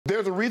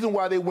There's a reason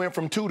why they went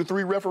from 2 to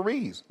 3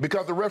 referees,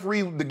 because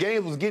the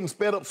game was getting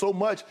sped up so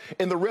much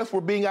and the refs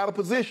were being out of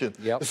position.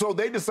 Yep. So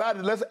they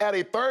decided, let's add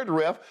a third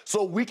ref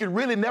so we can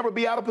really never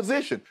be out of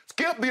position.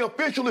 Skip, the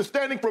official, is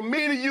standing from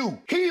me to you.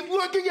 He's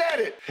looking at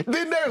it.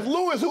 Then there's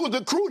Lewis, who is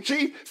the crew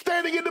chief,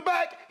 standing in the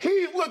back.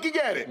 He's looking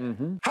at it.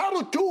 How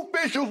do 2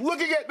 officials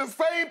looking at the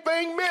same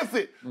thing miss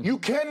it? You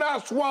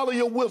cannot swallow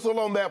your whistle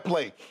on that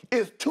play.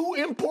 It's too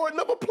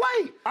important of a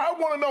play. I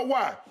want to know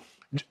why.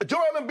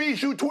 Joel Embiid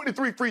shoot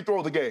 23 free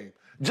throws a game.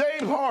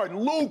 James Harden,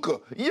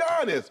 Luka,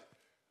 Giannis.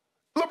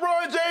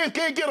 LeBron James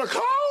can't get a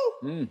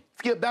call?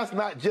 Skip, that's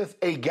not just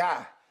a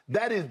guy.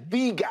 That is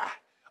the guy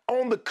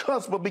on the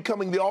cusp of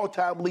becoming the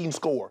all-time leading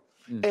scorer.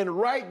 And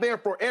right there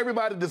for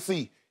everybody to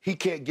see, he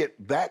can't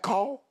get that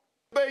call.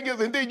 Thing is,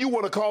 and then you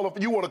want to call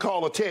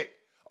a tech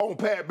on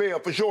Pat Bell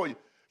for sure.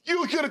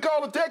 You should have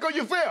called a tech on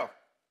yourself.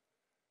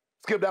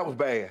 Skip, that was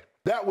bad.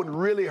 That would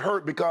really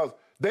hurt because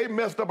they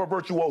messed up a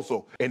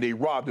virtuoso, and they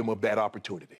robbed him of that opportunity.